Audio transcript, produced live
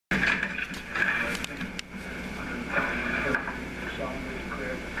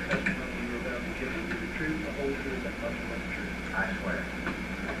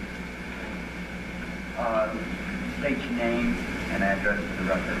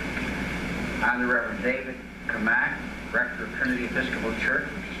I'm the Reverend David Cammack, Rector of Trinity Episcopal Church,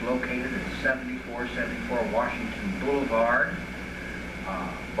 which is located at 7474 Washington Boulevard,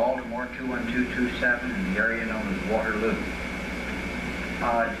 Baltimore 21227, in the area known as Waterloo.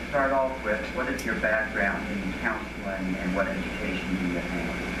 To start off with, what is your background in counseling and what education do you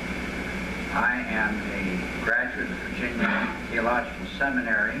have? I am a graduate of Virginia Theological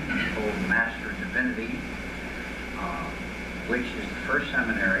Seminary, called Master of Divinity, which is the first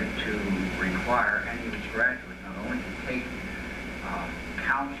seminary to require any of its graduates not only to take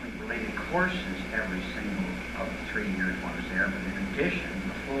counseling-related courses every single of the 3 years one is there, but in addition,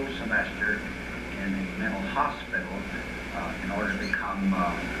 a full semester in a mental hospital in order to become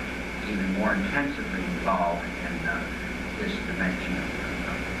even more intensively involved in this dimension of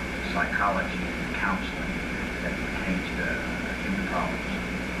psychology and counseling that pertains to human problems.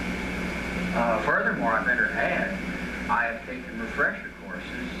 Furthermore, I better add, I have taken refresher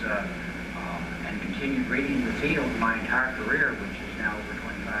courses and continued reading in the field my entire career, which is now over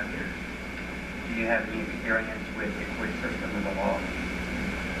 25 years. Do you have any experience with the court system of the law?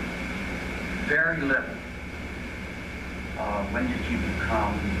 Very little. When did you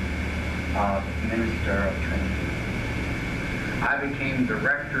become minister of Trinity? I became the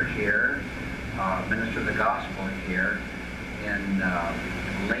rector here, minister of the gospel here, in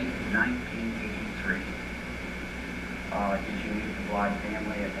late 1983. Did you meet the Bly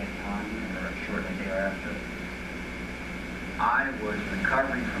family at that time or shortly thereafter? I was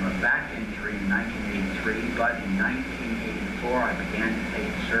recovering from a back injury in 1983, but in 1984 I began to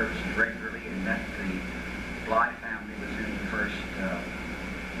take services regularly and met the Bly family within the first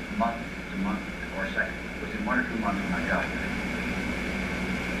month or second, within 1 or 2 months when I got there.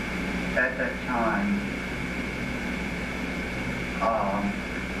 At that time,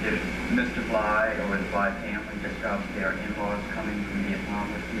 did Mr. Bly or the Bly family discuss their in-laws coming from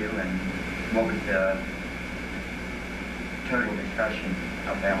Vietnam with you, and what was the total discussion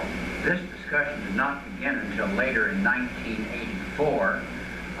about? This discussion did not begin until later in 1984,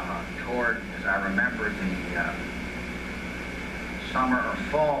 toward, as I remember, the summer or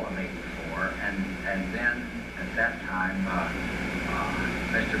fall of '84, and then at that time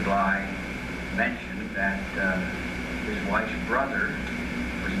Mr. Bly mentioned that his wife's brother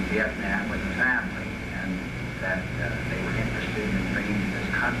was in Vietnam with the family, and that they were interested in bringing to this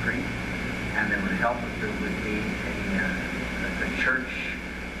country, and they would help if there would be a church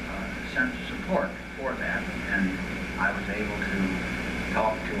sense of support for that. And I was able to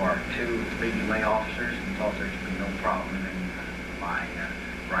talk to our 2 leading lay officers and thought there should be no problem in my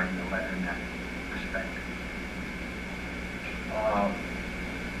writing a letter in that respect.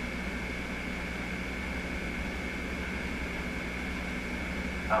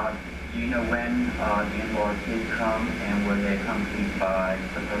 Do you know when the in-laws did come, and were they accompanied by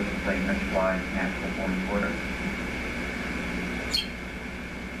supposedly Mr. Bly's natural-born daughter?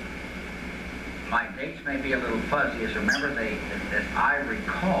 My dates may be a little fuzzy. As remember, as I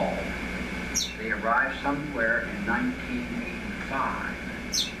recall, they arrived somewhere in 1985,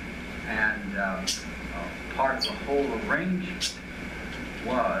 and part of the whole arrangement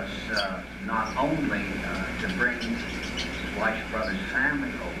was not only to bring his wife's brother's family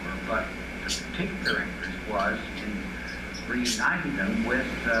over, but the particular interest was in reuniting them with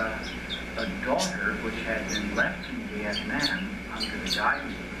a daughter which had been left in Vietnam under the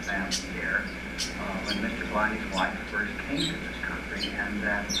guidance of the family there when Mr. Bly and his wife first came to this country, and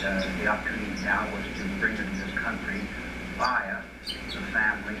that the opportunity now was to bring her to this country via the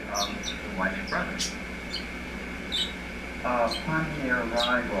family of the wife's brother. Upon their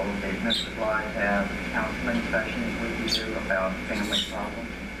arrival, did Mr. Bly have counseling sessions with you about family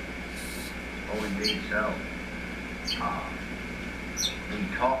problems? Oh, indeed so. We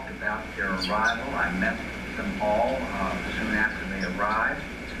talked about their arrival. I met them all soon after they arrived,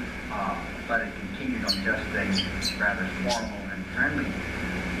 but it continued on just a rather formal and friendly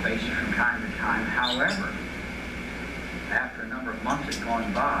basis from time to time. However, after a number of months had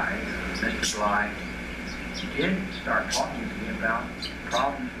gone by, Mr. Bly did start talking to me about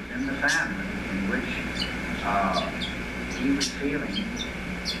problems within the family in which he was feeling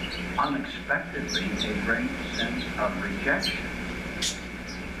unexpectedly a great sense of rejection.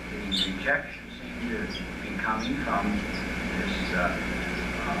 The rejection seemed to be coming from this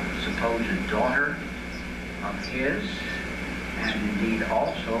supposed daughter of his, and indeed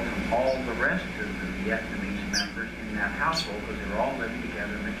also from all the rest of the Vietnamese members in that household, because they were all living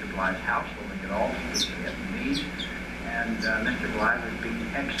together in Mr. Bly's household. They could all speak Vietnamese, and Mr. Bly was being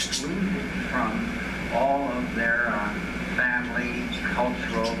excluded from all of their family,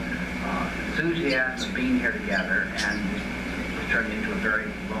 cultural enthusiasm of being here together, and was turned into a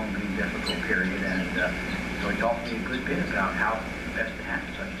very lonely, difficult period, and so he taught me a good bit about how best to handle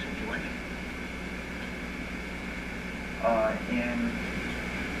such a situation.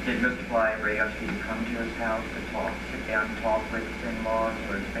 Did Mr. Bly ever ask you to come to his house to talk, sit down and talk with his in-laws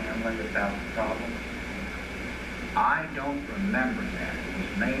or his family about the problem? I don't remember that. It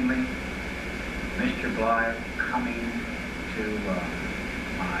was mainly Mr. Bly coming to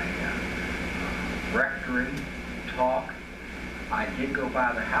my rectory, talk. I did go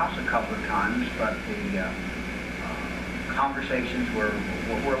by the house a couple of times, but the conversations were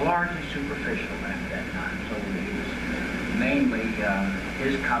largely superficial at that time. So it was mainly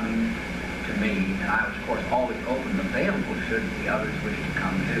his coming to me, and I was, of course, always open and available should the others wish to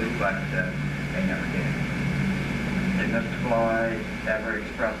come too, but they never did. Did Mr. Bly ever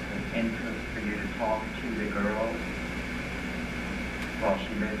express an interest for you to talk to the girl while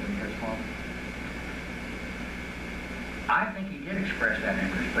she lived in his home? I think he did express that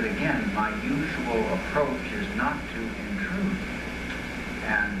interest, but again, my usual approach is not to intrude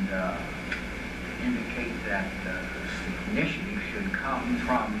and indicate that the initiative should come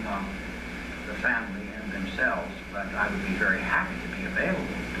from the family and themselves, but I would be very happy to be available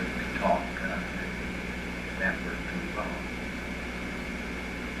to talk if that were to evolve.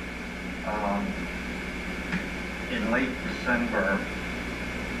 In late December,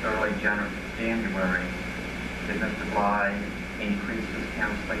 early January, did Mr. Bly increase his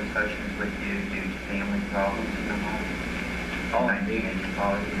counseling sessions with you due to family problems in the home? Oh, indeed,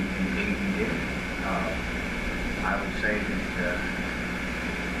 indeed he did. I would say that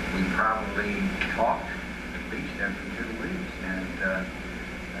we probably talked at least every 2 weeks, and the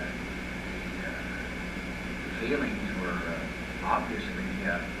feelings were obviously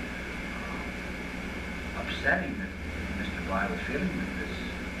upsetting that Mr. Bly was feeling with this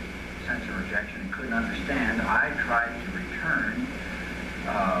sense of rejection and couldn't understand. I tried to return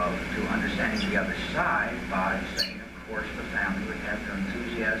to understanding the other side by saying, of course, the family would have their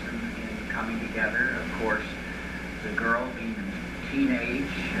enthusiasm in coming together. Of course, the girl being a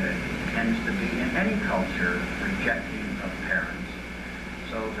teenage tends to be, in any culture, rejecting of parents.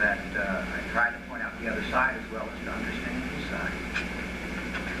 So that I tried to point out the other side as well as to understand his side.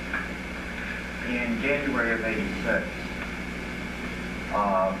 In January of '86,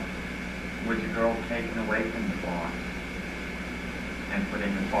 was the girl taken away from the Bly and put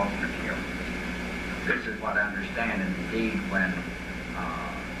into foster care? This is what I understand, and indeed when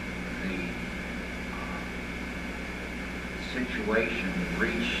the situation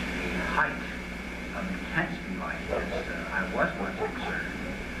reached a height of intensity like this, I was much concerned.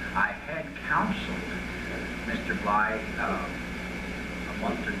 I had counseled Mr. Bly a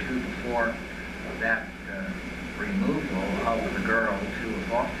month or two before that removal of the girl to a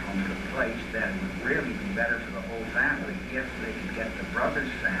foster home took place, that it would really be better for the whole family if they could get the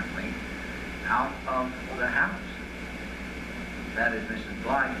brother's family out of the house. That is, Mrs.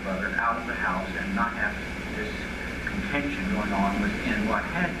 Bly's brother out of the house and not have this contention going on within what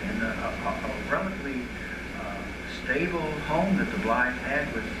had been a relatively stable home that the Blys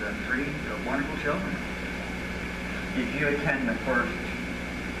had with 3 wonderful children. Did you attend the first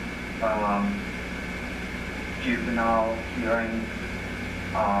juvenile hearing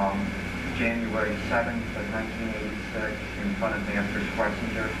January 7th of 1986 in front of Master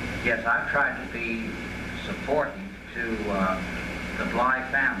Schlesinger? Yes, I've tried to be supportive to the Bly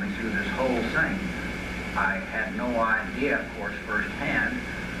family through this whole thing. I had no idea, of course, firsthand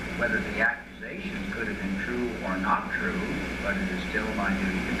whether the accusations could have been true or not true, but it is still my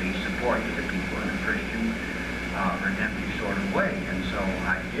duty to be supportive to people in a Christian, redemptive sort of way. And so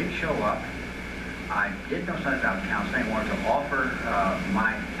I did show up. I did know something about counseling. I wanted to offer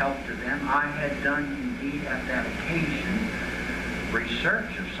my help to them. I had done, indeed, at that occasion,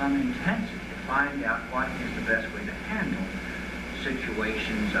 research of some intensity to find out what is the best way to handle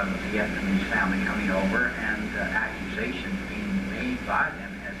situations of a Vietnamese family coming over and accusations being made by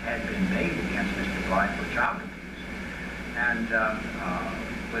them, as had been made against Mr. Bly for child abuse. And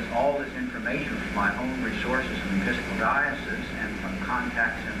with all this information from my own resources in the Episcopal Diocese and from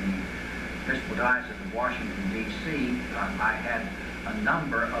contacts in the Episcopal Diocese of Washington, D.C., I had a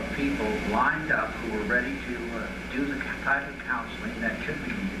number of people lined up who were ready to do the type of counseling that should be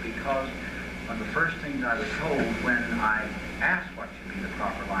needed, because one of the first things I was told when I asked what should be the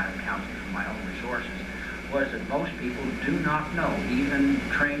proper line of counseling from my own resources was that most people do not know, even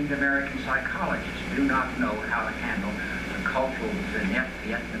trained American psychologists do not know how to handle the cultural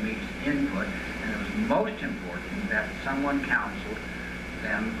Vietnamese input, and it was most important that someone counseled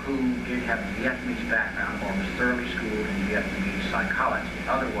them who did have a Vietnamese background or was thoroughly schooled in Vietnamese psychology.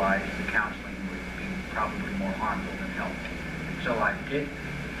 Otherwise, the counseling would be probably more harmful than helpful. So I did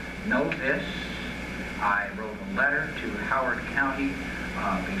know this. I wrote a letter to Howard County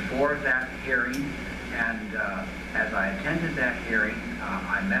before that hearing, and as I attended that hearing,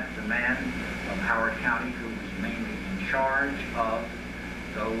 I met the man of Howard County who was mainly in charge of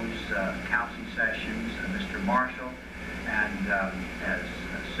those counseling sessions, Mr. Marshall, and as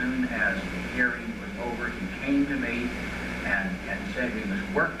soon as the hearing was over, he came to me and said we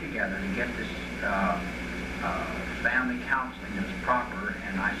must work together to get this family counseling as proper,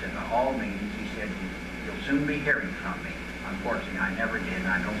 and I said, by all means. He said, you'll soon be hearing from me. Unfortunately, I never did, and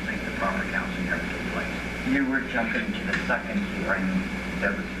I don't think the proper counseling ever took place. You were jumping to the second hearing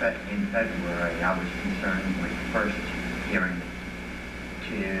that was in February. I was concerned with the first hearing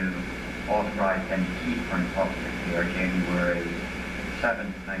to authorize them to keep for public here, January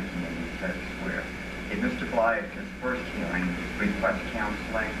 7th, 1986, where did Mr. Bly at his first hearing request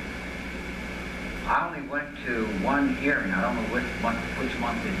counseling? I only went to one hearing. I don't know which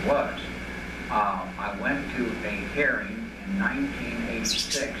month it was. I went to a hearing in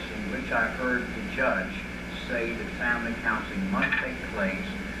 1986 in which I heard the judge say that family counseling must take place.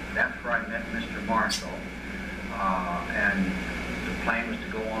 That's where I met Mr. Marshall, and the plan was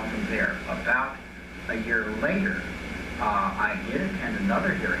to go on from there. About a year later, I did attend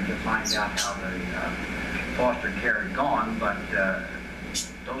another hearing to find out how the foster care had gone, but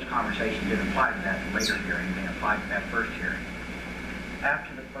those conversations didn't apply to that later hearing. They applied to that first hearing.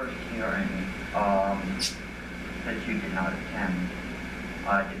 After the first hearing that you did not attend,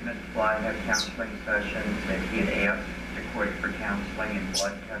 did Mr. Bly have counseling sessions that he had asked the court for counseling and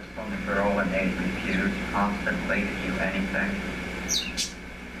blood tests on the girl, and they refused constantly to do anything?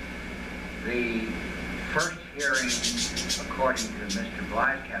 The first hearing, according to Mr.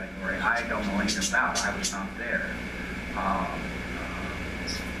 Bly's category, I don't know anything about. I was not there.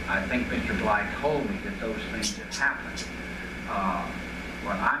 I think Mr. Bly told me that those things had happened.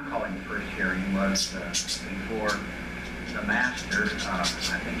 What I'm calling the first hearing was before the master, I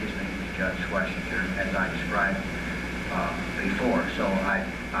think his name was Judge Schlesinger, as I described before. So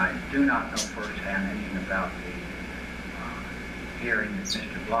I do not know firsthand anything about the hearing that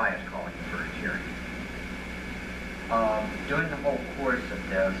Mr. Bly is calling the first hearing. During the whole course of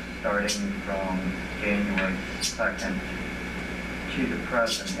this, starting from January 2nd to the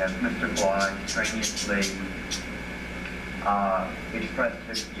present, has Mr. Bly strenuously expressed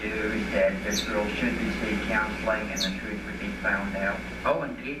his views that this girl should receive counseling and the truth would be found out? Oh,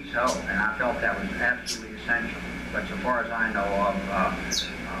 indeed so, and I felt that was absolutely essential. But so far as I know of,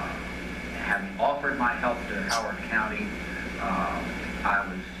 having offered my help to Howard County, I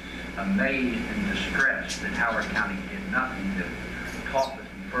was amazed and distressed that Howard County did nothing to talk with me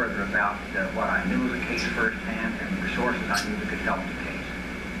further about what I knew of the case firsthand and the resources I knew that could help the case.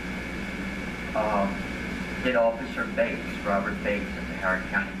 Did Officer Bates, Robert Bates of the Howard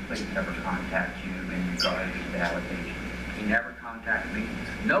County Police, ever contact you in regards to the allegations? He never contacted me.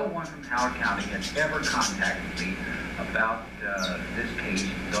 No one from Howard County has ever contacted me about this case,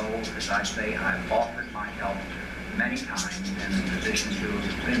 though, as I say, I've offered my help many times, and the physicians who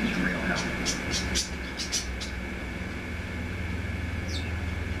have been some real help.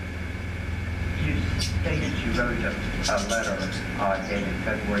 You stated you wrote a letter dated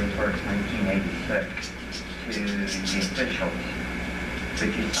February 1st, 1986 to the officials.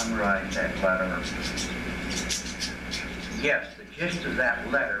 Could you summarize that letter? Yes, the gist of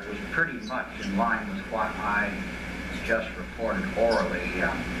that letter was pretty much in line with what I just reported orally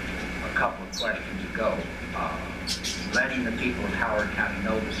a couple of questions ago. Letting the people of Howard County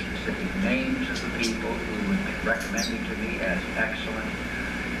know the specific names of the people who would be recommended to me as excellent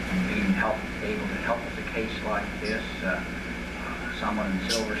in being able to help with a case like this. Someone in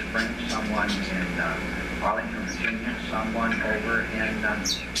Silver Spring, someone in Arlington, Virginia, someone over in Anne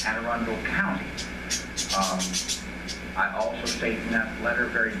Arundel County. I also stated in that letter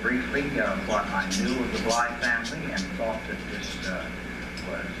very briefly what I knew of the Bly family and thought that this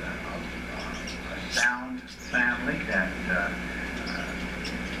was a sound family that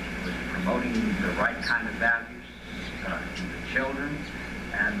was promoting the right kind of values to the children,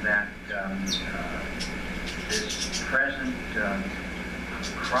 and that this present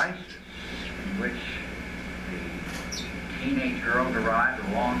crisis in which the teenage girl arrived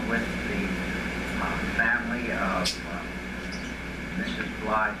along with the family of Mrs.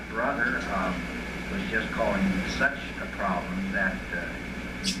 Bly's brother was just causing such a problem that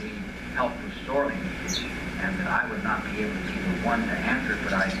indeed help was sorely needed, and that I would not be able to be the one to answer it,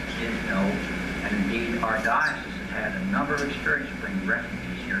 but I did know, and indeed our diocese has had a number of experiences bringing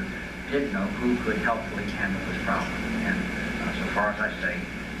refugees here, did know who could helpfully handle this problem. And so far as I say,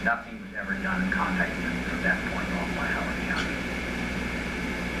 nothing was ever done in contacting them from that point on by Howard County.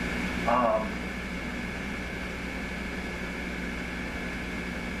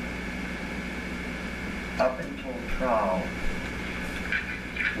 Up until trial,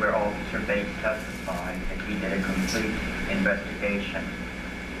 where Officer Bates testified that he did a complete investigation,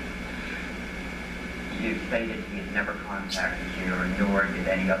 you stated he had never contacted you, or nor did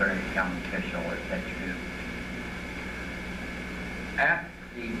any other county official. Is that true? At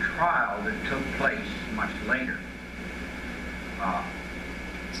the trial that took place much later,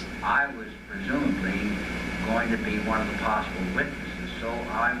 I was presumably going to be one of the possible witnesses, so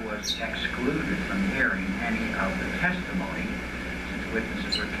I was excluded from hearing any of the testimony since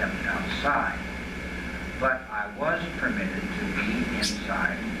witnesses were kept outside. But I was permitted to be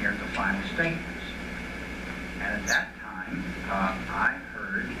inside and hear the final statements. And at that time, I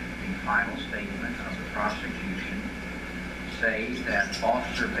heard the final statement of the prosecution say that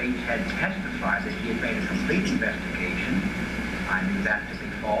Officer Bates had testified that he had made a complete investigation. I knew that to be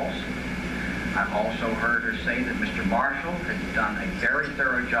false. I also heard her say that Mr. Marshall had done a very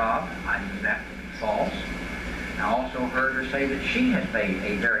thorough job. I knew that to be false. I also heard her say that she had made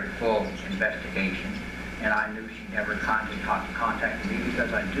a very full investigation, and I knew she never contacted me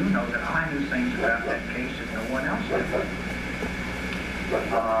because I do know that I knew things about that case that no one else did.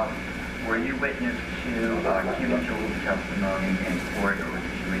 Were you witness to Kim Jewell's testimony in court, or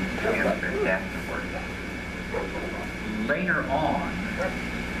did you read the transcript afterwards? Later on,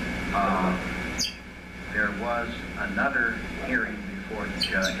 there was another hearing before the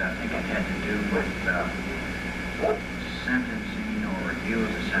judge. I think it had to do with sentencing or review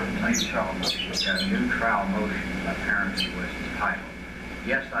of the sentence. A new trial motion apparently was the title.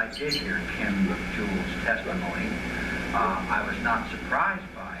 Yes, I did hear Kim Jewell's testimony. I was not surprised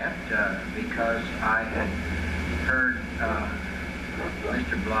by it because I had heard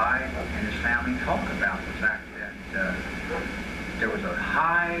Mr. Bly and his family talk about the fact that there was a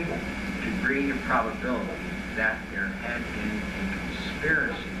high degree of probability that there had been a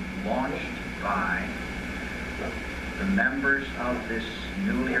conspiracy launched by the members of this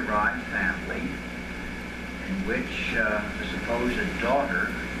newly arrived family in which the supposed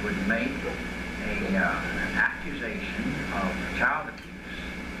daughter would make an accusation of child abuse,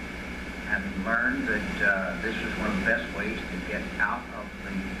 having learned that this was one of the best ways to get out of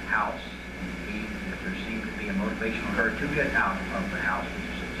the house. Indeed, that there seemed to be a motivation for her to get out of the house, which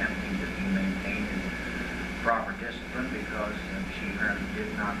was attempting to be maintained in proper discipline because she apparently did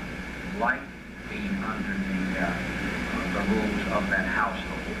not like being under the rules of that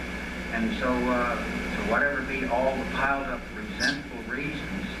household. And so, whatever be all the piled up resentful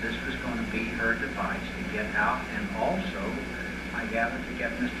reasons, this was going to be her device to get out, and also, I gather, to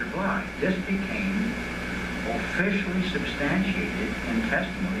get Mr. Bly. This became officially substantiated in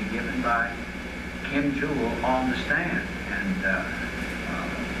testimony given by Kim Jewell on the stand and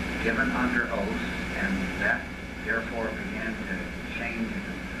given under oath, and that therefore began to change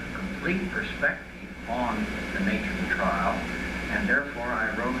the complete perspective on the nature of the trial, and therefore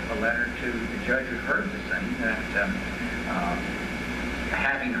I wrote a letter to the judge who heard the thing that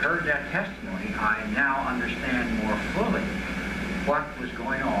having heard that testimony, I now understand more fully what was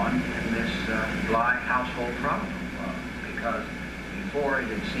going on in this Bly household problem, because before it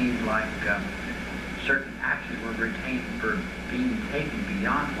had seemed like certain actions were being taken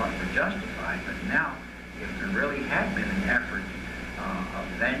beyond what were justified, but now, if there really had been an effort of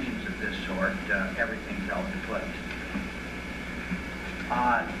vengeance of this sort, everything fell into place.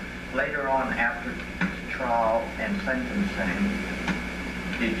 Later on, after trial and sentencing,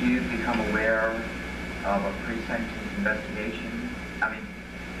 did you become aware of a pre-sentence investigation?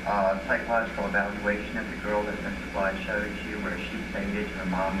 Psychological evaluation of the girl that Mr. Bly showed you, where she stated her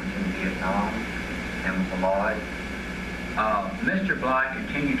mom was in Vietnam and was alive? Mr. Bly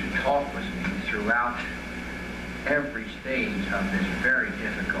continued to talk with me throughout every stage of this very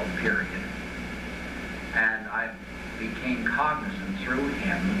difficult period, and I became cognizant through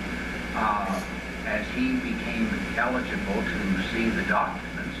him as he became eligible to see the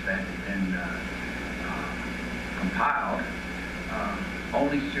documents that had been compiled.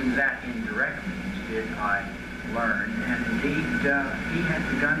 Only through that indirect means did I learn, and indeed he had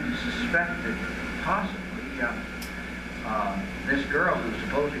begun to suspect that possibly this girl, who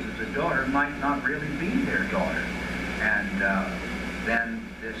supposedly was a daughter, might not really be their daughter. And then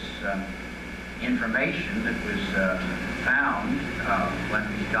this information that was found when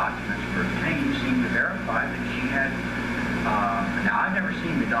these documents were obtained seemed to verify that she had, now I've never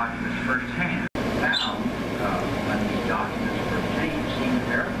seen the documents firsthand, found when these documents were obtained seemed to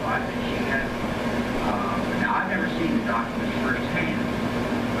verify that she had, now I've never seen the documents firsthand,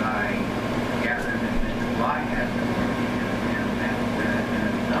 but I gather that Mr. Bly has them, and that in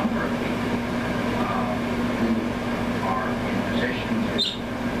a number of cases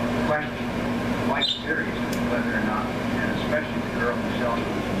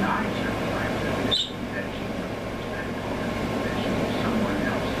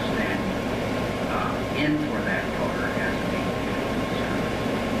in for that daughter as being concerned.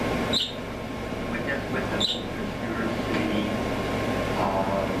 With the whole conspiracy of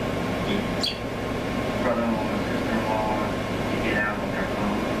the brother-in-law and sister-in-law to get out on their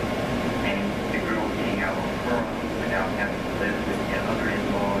own, and the girl getting out on her own without having to live with the other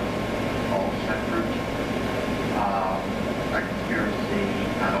in-laws, all separate. A conspiracy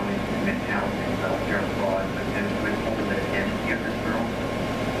not only to commit housing, welfare fraud, but then to withhold the identity of this girl.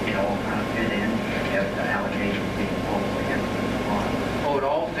 It all kind of fit in as the allegations being false against this one. Oh, it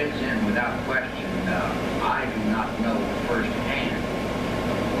all fits in without question. I do not know firsthand,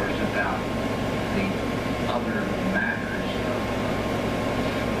 of course, about the other matters of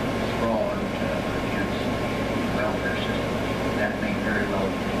fraud against the welfare system. That may very well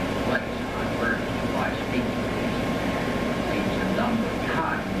take place. I've heard by speaking to these a number of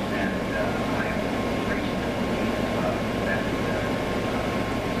times, and I have reason to believe that he's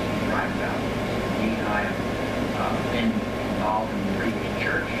right about this. Indeed, I have been involved in the previous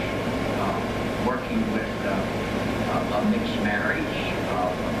church, working with a mixed marriage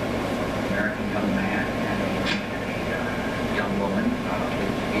of an American young man and a young woman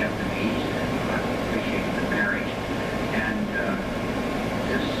with Vietnamese, and I appreciated the marriage. And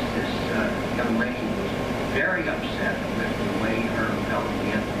this young lady was very upset with the way her fellow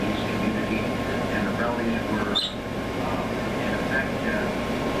Vietnamese community and her relatives were, in effect,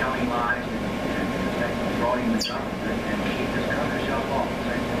 telling lies and in effect, defrauding the government, and she just cut herself off and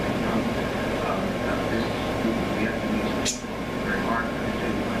said something from this group of Vietnamese people. Very hard for her to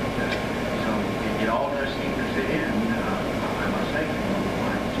do. But, so it all does seem to fit in, I must say, from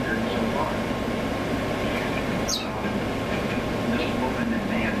my experience so far. This woman and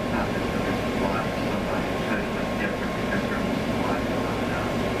man is not just a response to somebody totally different because they're response to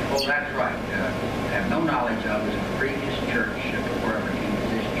Oh, that's right. I have no knowledge of is in the previous church before I ever came to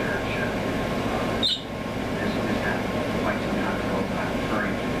this church. This happened quite some time ago. I'm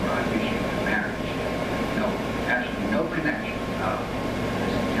referring to I appreciate the marriage. No, absolutely no connection.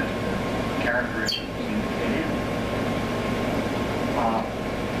 This is just a characteristic that seems to fit in.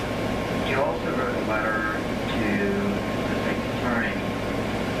 You also wrote a letter to the state's attorney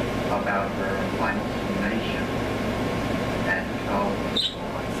about her final summation at 12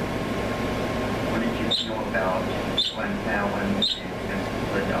 What did you feel about Glenn Fallon and Ms.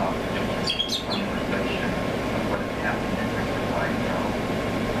 Lidoff conversation of what had happened in Mr. Bly's trial?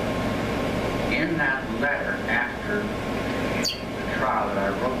 In that letter, after the trial that I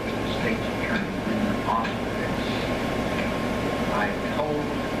wrote to the state's attorney, Linda Osmovitz, I told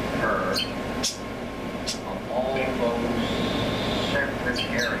her of all those separate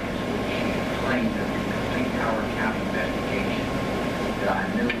areas which she had claimed of the complete Howard County investigation, that I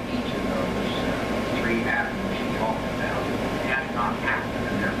knew each of those three avenues she talked about had not happened,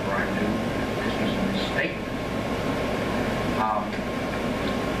 and therefore I knew this was a mistake.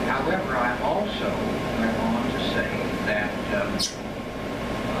 However, I also went on to say that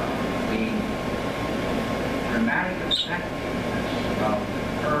the dramatic effectiveness of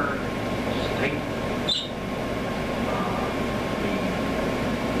her statements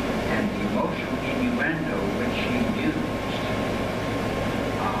and the emotional innuendo which she used,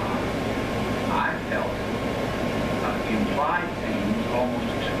 I felt implied things, almost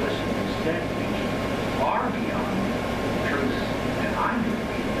explicitly said things, far beyond the truth that I knew to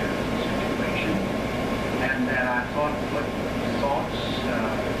be the situation, and that I thought put thoughts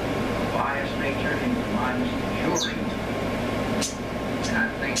of biased nature into the minds of the jury, and I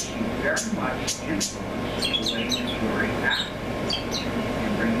think she very much influenced the way the jury acted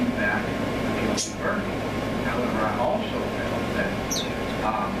in bringing back the guilty verdict. However, I also felt that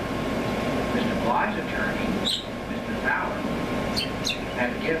Mr. Bly's attorney, Mr. Fallon,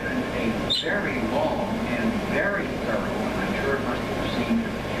 had given a very long and very thorough, and I'm sure it must have seemed to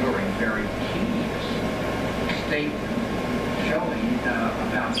the jury very tedious, statement showing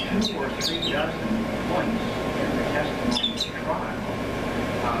about 2 or 3 dozen points in the testimony of the trial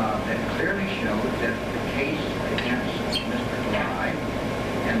that clearly showed that the case against Mr. Bly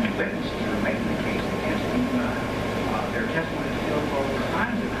and the witnesses who were making the case against him, their testimony filled with all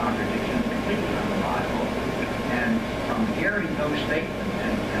kinds of contradictions, completely unreliable. And from hearing those statements,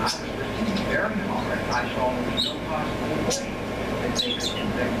 and I was listening very hard, I saw there was no possible way that they could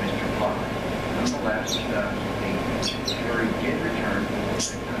convict Mr. Bly. Nonetheless, the jury did return the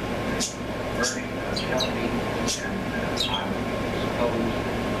verdict of guilty, and I would suppose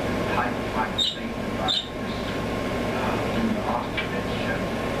the type of statement by Ms. Linda Osmovitz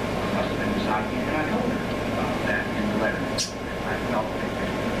must have been decided, and I told her that in the letter. I felt that it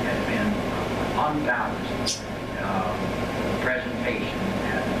had been unbalanced presentation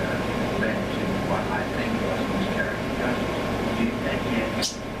and led to what I think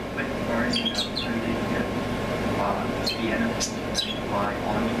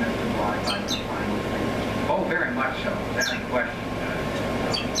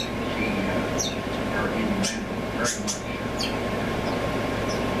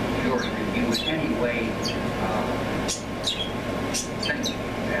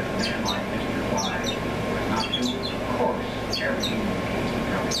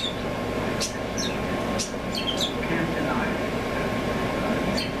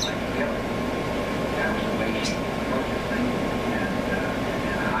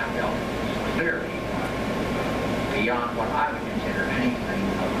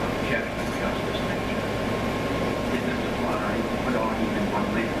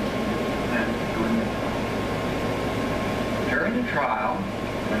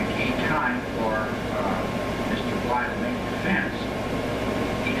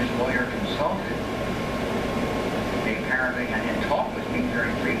assaulted. They apparently had talked with me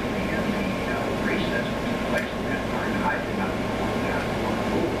very briefly in the recess which took place at that time. I did not know that one of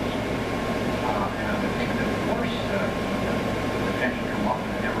the rules. And I would think that, of course, the defense would come up,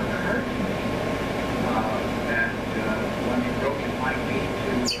 and it never occurred to me that when the approach might be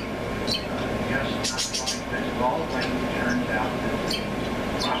to just not find this at all when it turns out that the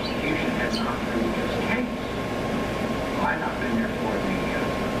prosecution had not proved its case. Well, I've not been there for the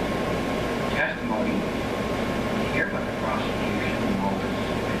testimony to hear what the prosecution and all this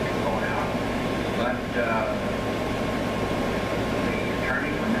is going out. But the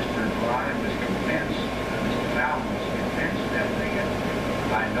attorney for Mr. Bly was convinced, Mr. Fallon was convinced that they had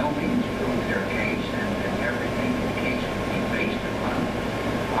by no means proved their case and that everything in the case would be based upon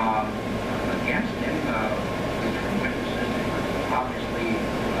against him, which from witnesses that were obviously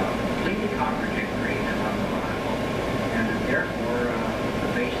completely contradictory and unreliable, and that therefore the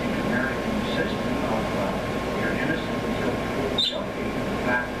basic American system of you're innocent until proved guilty, the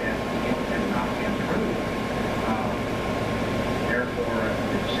fact that guilt had not been proved, therefore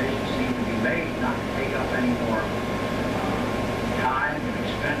the decision seemed to be made not to take up any more time and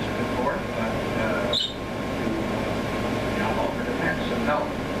expense of the court, but to offer defense. So no,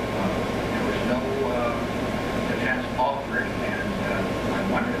 there was no defense offered, and I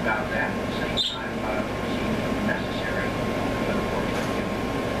wondered about that. At the same time, it seemed necessary, but of course I didn't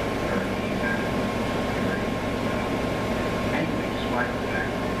hear any very anyway, despite the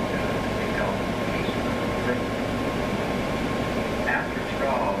fact that they held the case free. After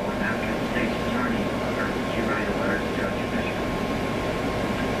trial, when after the state's attorney, did you write a letter to Judge Fisher?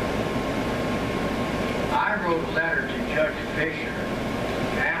 I wrote a letter to Judge Fisher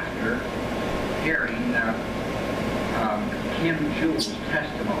after hearing Kim Jewell's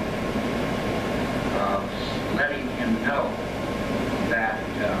testimony, letting him know that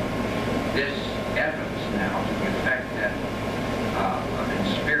this evidence now to the effect that a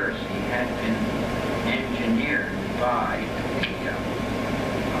conspiracy had been engineered by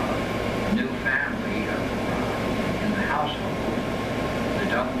the new family in the household, the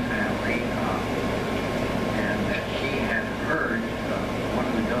Dunn family, and that she had heard one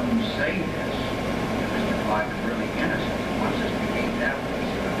of the Dunns say this, that Mr. Bly was really innocent. Once this became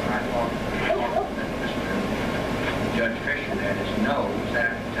evidence, I thought that Mr. Judge Fisher, that is, knows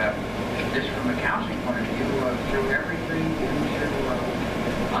that this, from a counseling point of view, threw everything into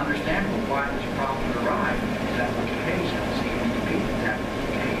understandable why this problem arrived. Is that was the case? It seemed to be that was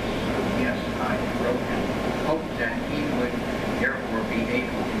the case. So, yes, I wrote and hoped that he would therefore be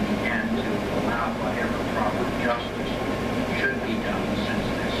able in the end to allow whatever proper justice should be done, since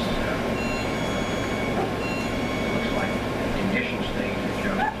this looks like the initial stage of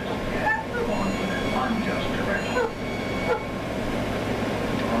justice had gone in an unjust direction.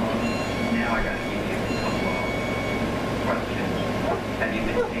 Now I got to give you a couple of questions. Have you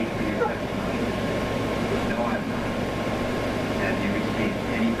been paid for your testimony? No, I have not. Have you received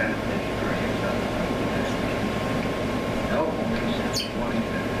any benefits for your testimony? No, only since wanting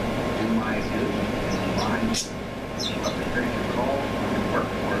to do my duty in line with what the Scripture calls for to work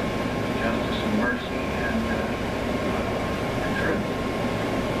for justice and mercy and truth.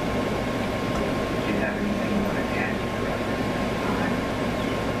 Do you have anything you want to add to the record at this time?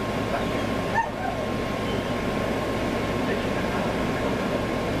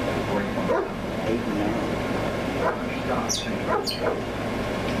 Before you come up, 8 minutes.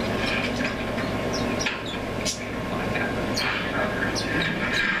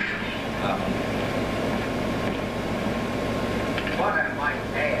 What I might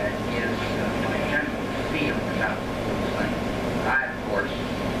add is my general feeling about the whole thing. I, of course,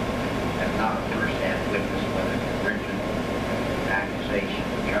 am not a first-hand witness whether the original accusation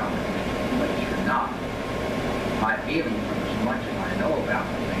of John was or not. My feeling, from as much as I know about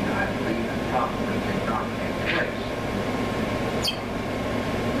the thing, I believe it probably did not take place.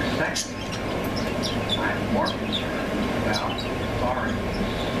 Secondly, I'm more concerned about authorities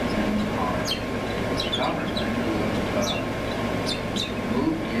in our government who have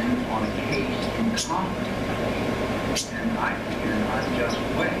moved in on a case incompetently, and I think in an unjust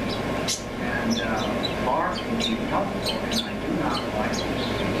way, and far from being helpful, and I do not like to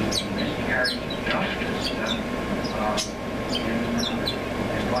see miscarriage of justice in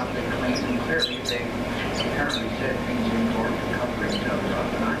what they claim, and clearly they apparently said things in court to cover each other up,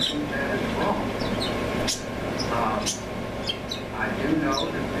 and I think that is wrong. I do know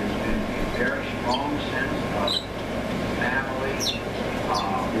that there's been a very strong sense of family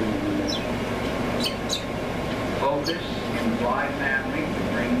focus in the Bly family to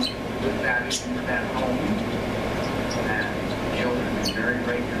bring good values into that home, and children have been very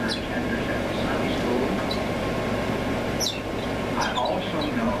regular attenders at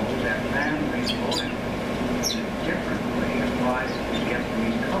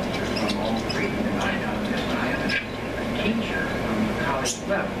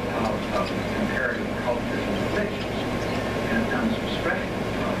of comparative cultures and religions, and have done some special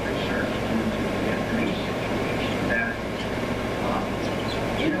research into the Vietnamese situation that,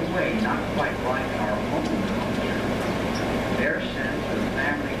 in a way, not quite like our own culture, their sense of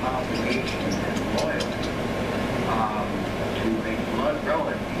family obligation and loyalty to a blood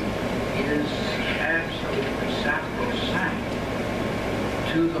relative is absolutely sacrosanct,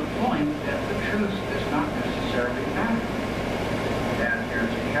 to the point that the truth does not necessarily matter. That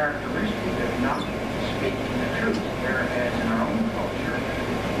there's a characteristic of not speaking the truth, whereas in our own culture,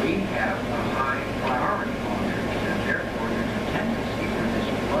 we have a high priority on truth, and therefore there's a tendency for this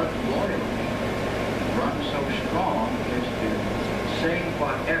blood loyalty runs so strong is to say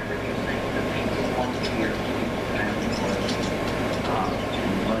whatever you think the people want to hear, to keep the family loyalty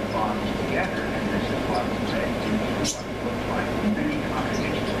and blood bonds together, and this is what led into what looks like many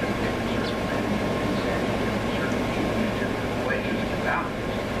contradictions that certain things have been said, certain people in different ways about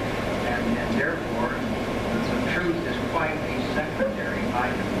this, and therefore the truth is quite a secondary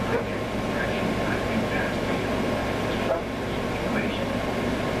item. I get the impression, and I think that's the situation.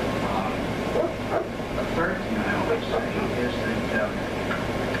 The third thing I always say is that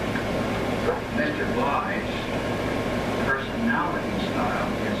Mr. Bly's personality style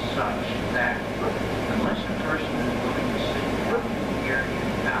is such that unless a person is willing to sit down and hear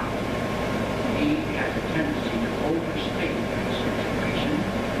him out, he has a tendency to overstate the situation.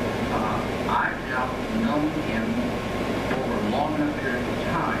 I've now known him over a long enough period of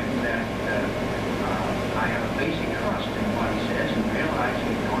time that I have a basic trust in what he says and realize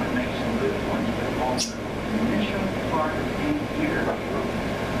he's going to make some good points, but on the initial part of being here,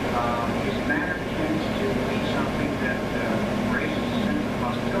 his manner tends to be something that raises a sense of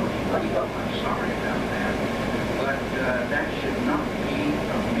hostility. I'm sorry about that, but that should not be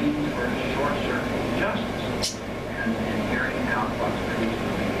a means for short-circuit justice and hearing out what the truth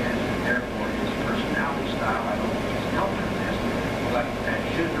really is, and therefore his personality style, I don't think is helping this, but that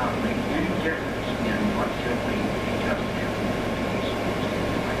should not make any difference in what should be a just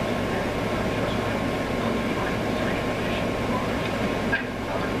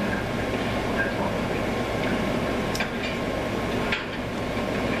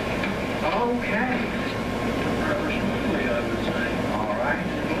Okay.